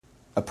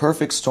A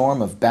perfect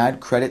storm of bad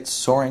credit,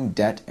 soaring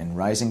debt, and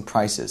rising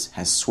prices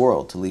has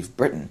swirled to leave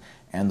Britain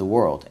and the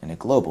world in a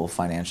global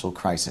financial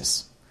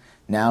crisis.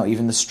 Now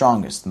even the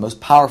strongest, the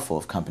most powerful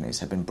of companies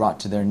have been brought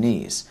to their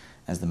knees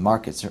as the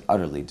markets are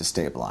utterly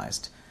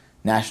destabilized.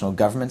 National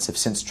governments have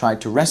since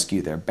tried to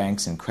rescue their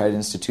banks and credit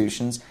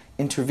institutions,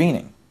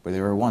 intervening where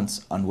they were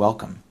once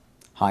unwelcome.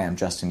 Hi, I'm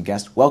Justin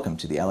Guest. Welcome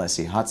to the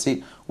LSE Hot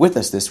Seat. With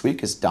us this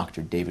week is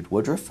Dr. David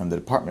Woodruff from the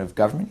Department of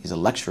Government. He's a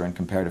lecturer in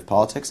comparative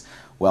politics.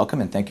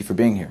 Welcome and thank you for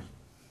being here.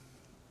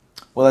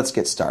 Well, let's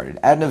get started.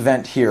 At an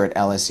event here at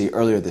LSE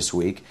earlier this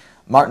week,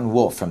 Martin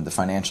Wolf from the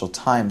Financial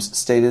Times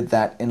stated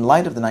that in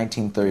light of the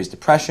 1930s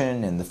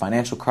depression and the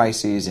financial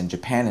crises in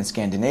Japan and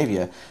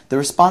Scandinavia, the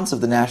response of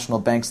the national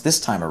banks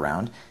this time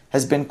around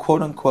has been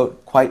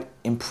quote-unquote quite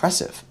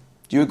impressive.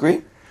 Do you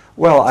agree?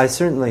 Well, I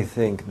certainly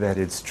think that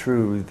it's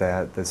true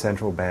that the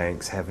central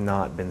banks have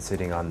not been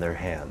sitting on their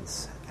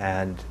hands,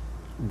 and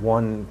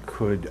one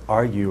could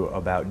argue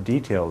about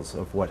details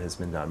of what has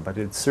been done, but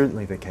it's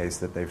certainly the case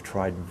that they've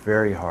tried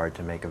very hard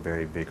to make a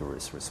very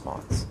vigorous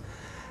response.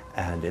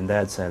 And in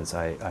that sense,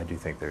 I do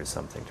think there's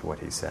something to what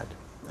he said.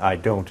 I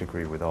don't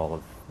agree with all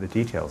of the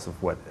details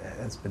of what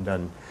has been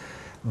done,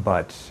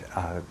 but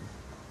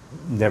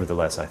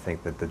nevertheless, I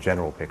think that the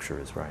general picture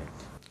is right.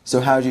 So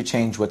how would you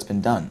change what's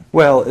been done?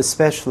 Well,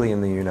 especially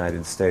in the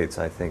United States,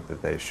 I think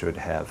that they should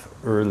have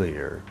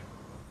earlier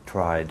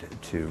tried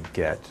to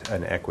get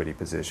an equity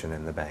position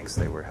in the banks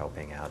they were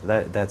helping out.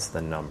 That's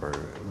the number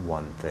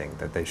one thing,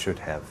 that they should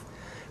have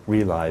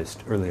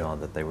realized early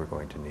on that they were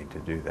going to need to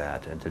do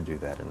that, and to do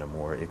that in a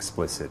more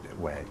explicit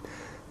way.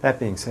 That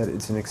being said,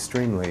 it's an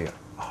extremely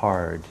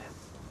hard,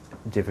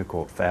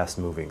 difficult,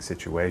 fast-moving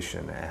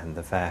situation, and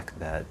the fact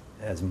that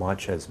as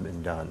much as has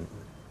been done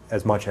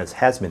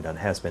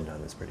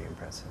is pretty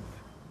impressive.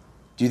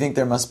 Do you think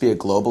there must be a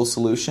global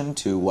solution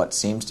to what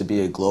seems to be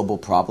a global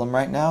problem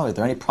right now? Are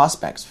there any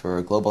prospects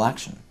for global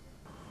action?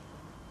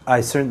 I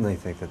certainly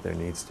think that there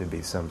needs to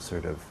be some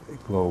sort of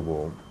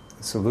global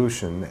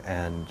solution,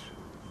 and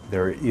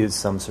there is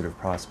some sort of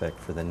prospect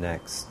for the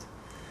next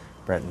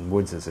Bretton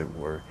Woods, as it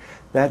were.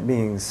 That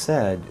being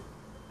said,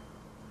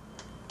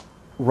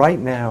 right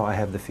now I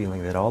have the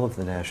feeling that all of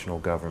the national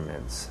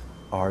governments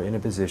are in a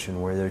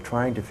position where they're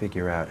trying to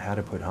figure out how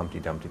to put Humpty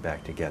Dumpty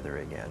back together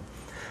again.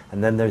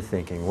 And then they're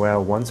thinking,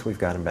 well, once we've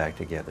got him back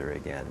together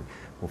again,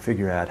 we'll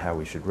figure out how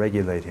we should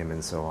regulate him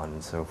and so on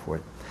and so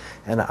forth.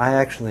 And I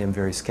actually am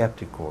very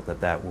skeptical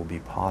that that will be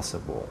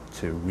possible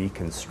to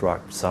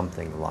reconstruct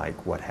something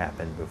like what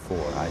happened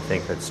before. I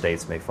think that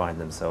states may find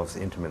themselves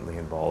intimately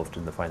involved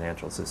in the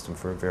financial system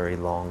for a very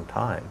long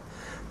time.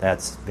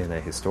 That's been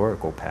a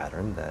historical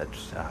pattern that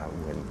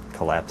when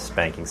collapsed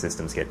banking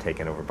systems get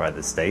taken over by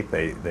the state,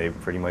 they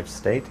pretty much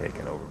stay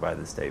taken over by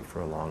the state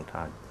for a long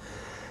time.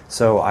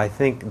 So I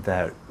think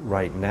that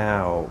right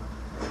now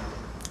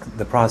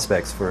the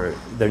prospects for,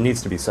 there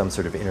needs to be some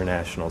sort of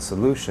international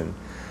solution,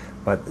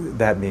 but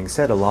that being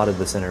said, a lot of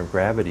the center of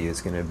gravity is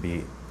going to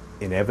be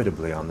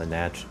inevitably on the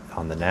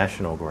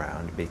national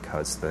ground,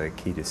 because the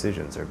key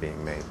decisions are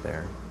being made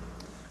there.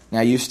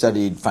 Now, you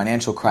studied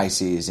financial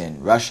crises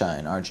in Russia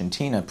and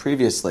Argentina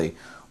previously.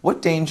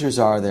 What dangers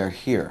are there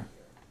here?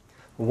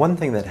 One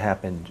thing that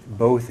happened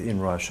both in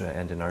Russia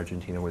and in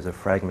Argentina was a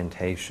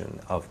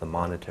fragmentation of the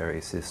monetary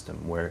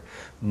system, where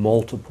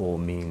multiple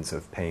means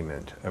of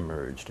payment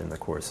emerged in the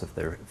course of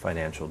their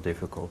financial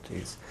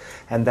difficulties.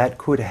 And that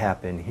could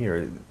happen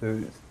here.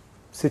 The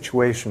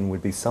situation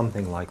would be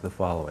something like the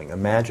following.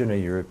 Imagine a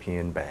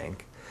European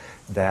bank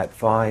that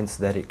finds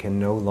that it can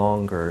no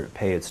longer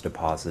pay its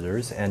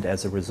depositors, and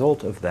as a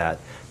result of that,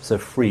 there's a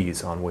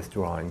freeze on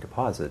withdrawing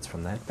deposits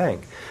from that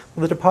bank.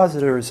 Well, the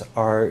depositors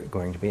are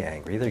going to be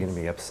angry, they're going to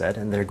be upset,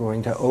 and they're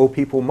going to owe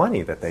people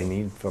money that they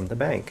need from the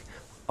bank.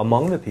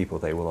 Among the people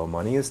they will owe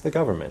money is the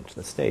government,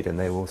 the state, and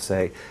they will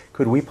say,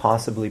 could we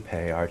possibly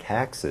pay our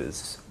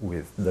taxes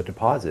with the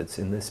deposits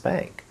in this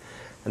bank?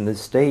 And the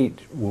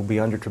state will be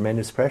under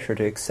tremendous pressure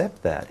to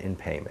accept that in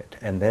payment,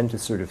 and then to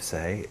sort of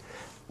say,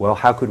 well,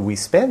 how could we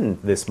spend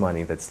this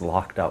money that's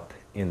locked up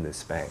in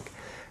this bank,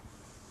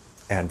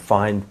 and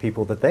find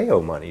people that they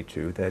owe money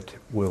to that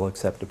will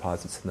accept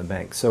deposits in the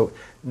bank? So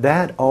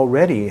that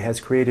already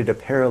has created a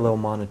parallel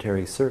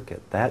monetary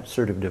circuit. That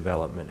sort of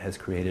development has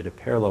created a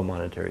parallel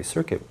monetary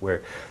circuit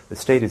where the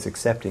state is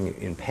accepting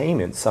in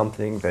payment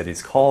something that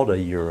is called a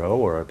euro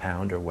or a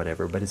pound or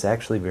whatever, but is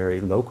actually very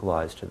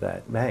localized to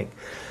that bank.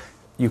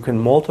 You can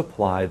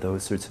multiply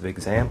those sorts of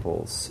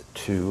examples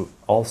to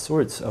all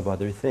sorts of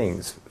other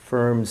things.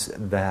 Firms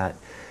that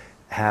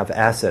have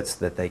assets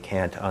that they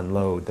can't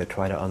unload, that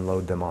try to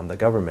unload them on the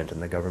government,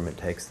 and the government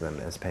takes them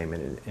as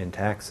payment in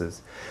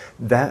taxes.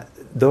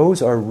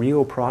 Those are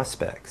real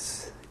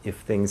prospects if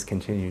things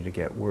continue to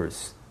get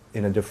worse.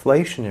 In a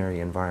deflationary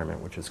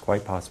environment, which is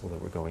quite possible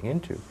that we're going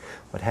into,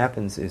 what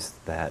happens is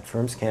that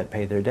firms can't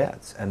pay their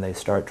debts, and they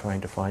start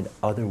trying to find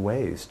other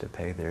ways to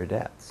pay their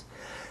debts.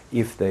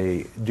 If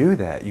they do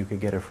that, you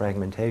could get a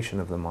fragmentation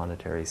of the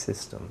monetary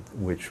system,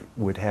 which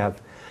would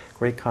have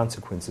great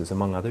consequences,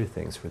 among other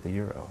things, for the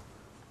euro.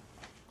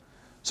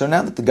 So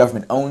now that the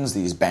government owns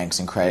these banks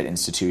and credit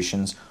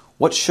institutions,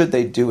 what should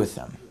they do with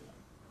them?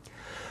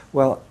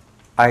 Well,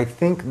 I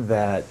think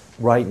that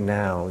right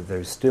now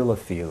there's still a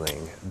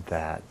feeling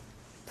that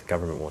the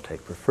government will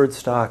take preferred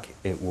stock.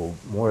 It will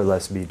more or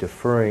less be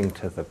deferring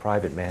to the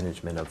private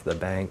management of the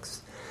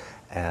banks,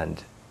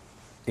 and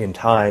in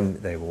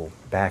time they will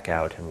back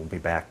out and we'll be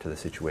back to the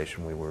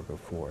situation we were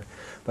before.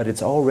 But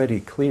it's already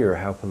clear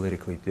how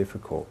politically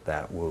difficult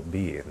that will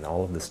be, and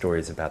all of the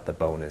stories about the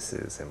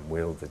bonuses and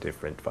will the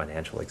different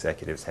financial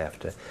executives have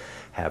to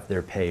have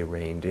their pay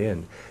reined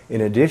in.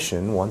 In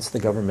addition, once the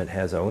government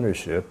has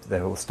ownership, they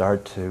will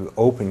start to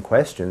open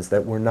questions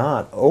that were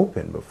not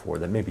open before,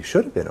 that maybe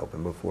should have been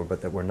open before,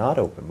 but that were not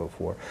open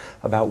before,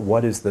 about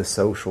what is the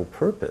social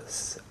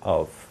purpose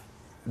of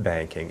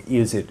banking.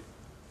 Is it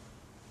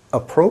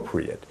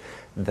appropriate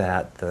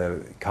that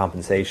the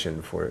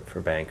compensation for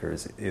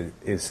bankers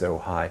is so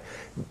high?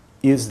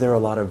 Is there a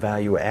lot of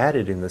value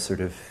added in the sort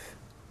of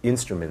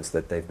instruments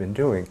that they've been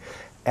doing?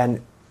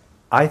 And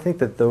I think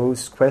that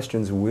those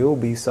questions will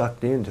be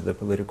sucked into the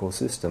political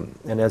system.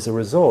 And as a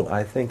result,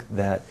 I think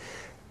that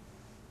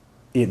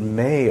it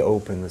may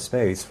open the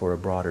space for a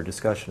broader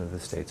discussion of the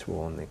state's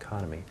role in the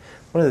economy.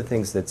 One of the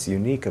things that's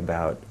unique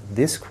about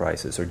this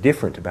crisis, or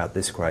different about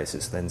this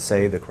crisis than,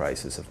 say, the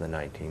crisis of the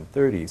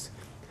 1930s,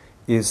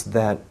 is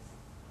that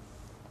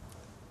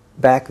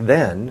back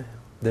then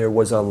there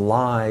was a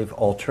live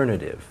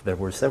alternative. There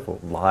were several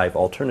live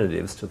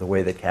alternatives to the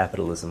way that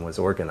capitalism was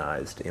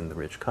organized in the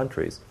rich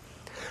countries.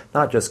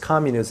 Not just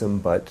communism,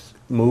 but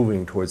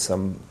moving towards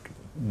some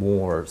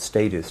more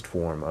statist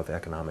form of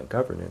economic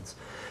governance.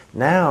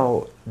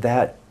 Now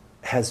that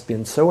has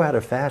been so out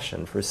of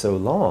fashion for so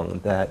long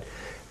that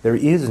there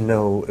is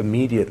no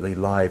immediately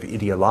live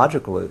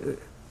ideological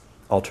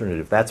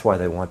alternative. That's why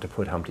they want to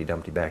put Humpty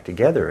Dumpty back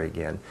together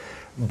again.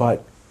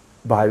 But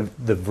by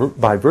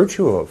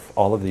virtue of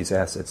all of these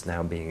assets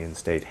now being in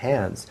state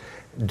hands,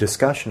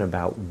 discussion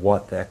about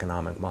what the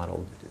economic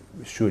model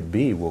should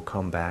be will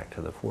come back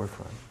to the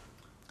forefront.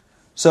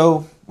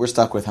 So we're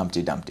stuck with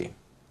Humpty Dumpty.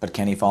 But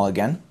can he fall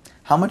again?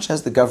 How much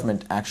has the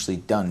government actually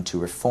done to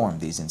reform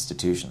these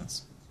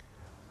institutions?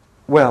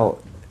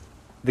 Well,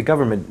 the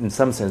government in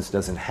some sense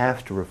doesn't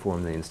have to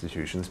reform the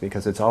institutions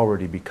because it's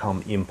already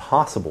become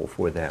impossible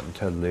for them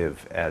to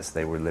live as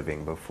they were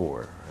living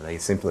before. They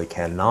simply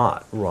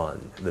cannot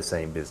run the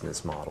same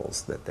business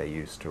models that they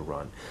used to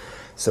run.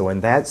 So in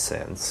that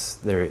sense,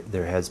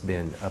 there has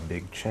been a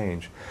big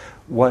change.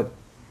 What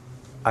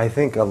I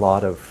think a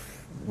lot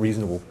of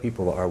reasonable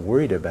people are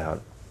worried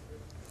about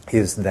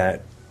is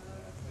that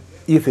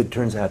if it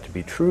turns out to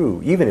be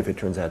true, even if it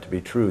turns out to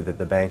be true that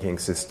the banking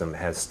system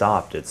has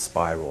stopped its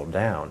spiral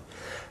down,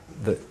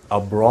 a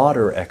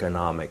broader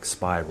economic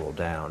spiral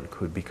down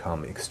could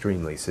become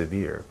extremely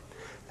severe.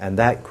 And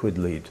that could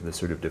lead to the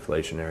sort of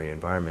deflationary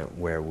environment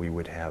where we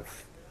would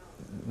have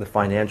the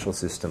financial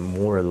system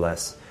more or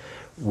less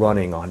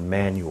running on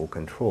manual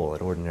control.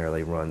 It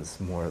ordinarily runs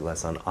more or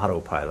less on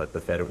autopilot.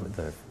 The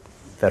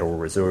Federal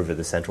Reserve or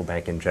the central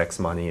bank injects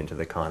money into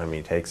the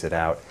economy, takes it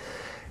out.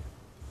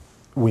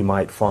 We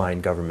might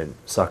find government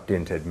sucked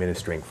into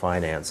administering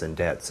finance and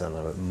debts on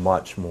a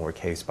much more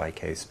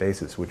case-by-case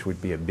basis, which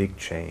would be a big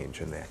change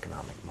in the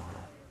economic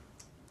model.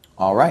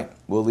 All right,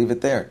 we'll leave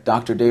it there.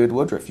 Dr. David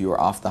Woodruff, you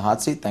are off the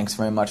hot seat. Thanks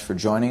very much for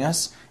joining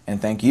us,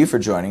 and thank you for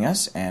joining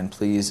us. And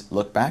please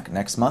look back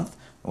next month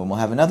when we'll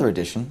have another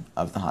edition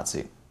of the Hot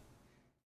Seat.